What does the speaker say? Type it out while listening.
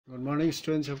Good morning,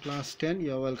 students of class 10.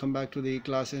 You are welcome back to the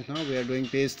classes. Now we are doing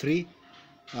page 3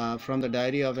 from the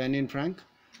diary of Anne Frank.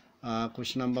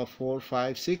 Question number 4,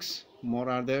 5, 6 more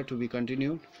are there to be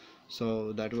continued,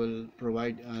 so that will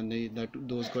provide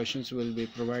those questions will be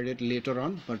provided later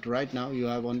on, but right now you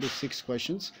have only 6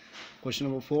 questions. Question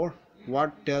number 4,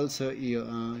 what tells you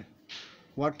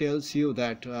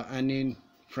that Anne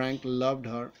Frank loved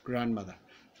her grandmother?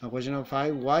 Question number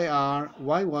 5,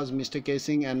 why was Mr.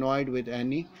 Casing annoyed with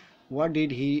Annie? What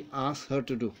did he ask her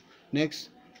to do? Next,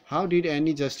 how did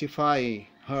Annie justify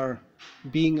her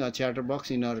being a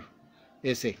chatterbox in her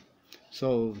essay?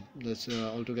 So that's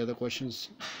altogether questions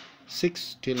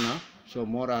 6 till now. So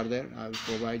more are there. I will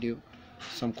provide you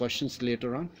some questions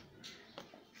later on.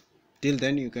 Till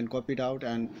then you can copy it out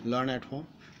and learn at home.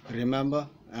 Remember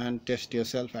and test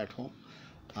yourself at home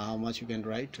how much you can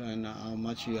write and how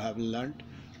much you have learned.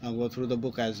 Go through the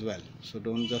book as well, so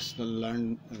don't just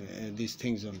learn these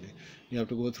things only. You have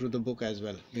to go through the book as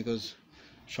well, because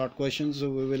short questions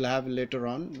we will have later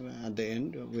on. At the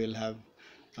end we'll have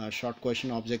short question,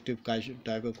 objective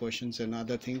type of questions, and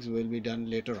other things will be done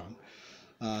later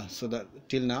on. So that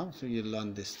till now, so you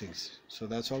learn these things. So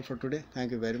that's all for today.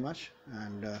 Thank you very much,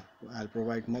 and I'll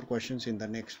provide more questions in the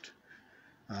next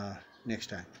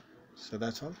time. So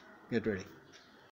that's all. Get ready.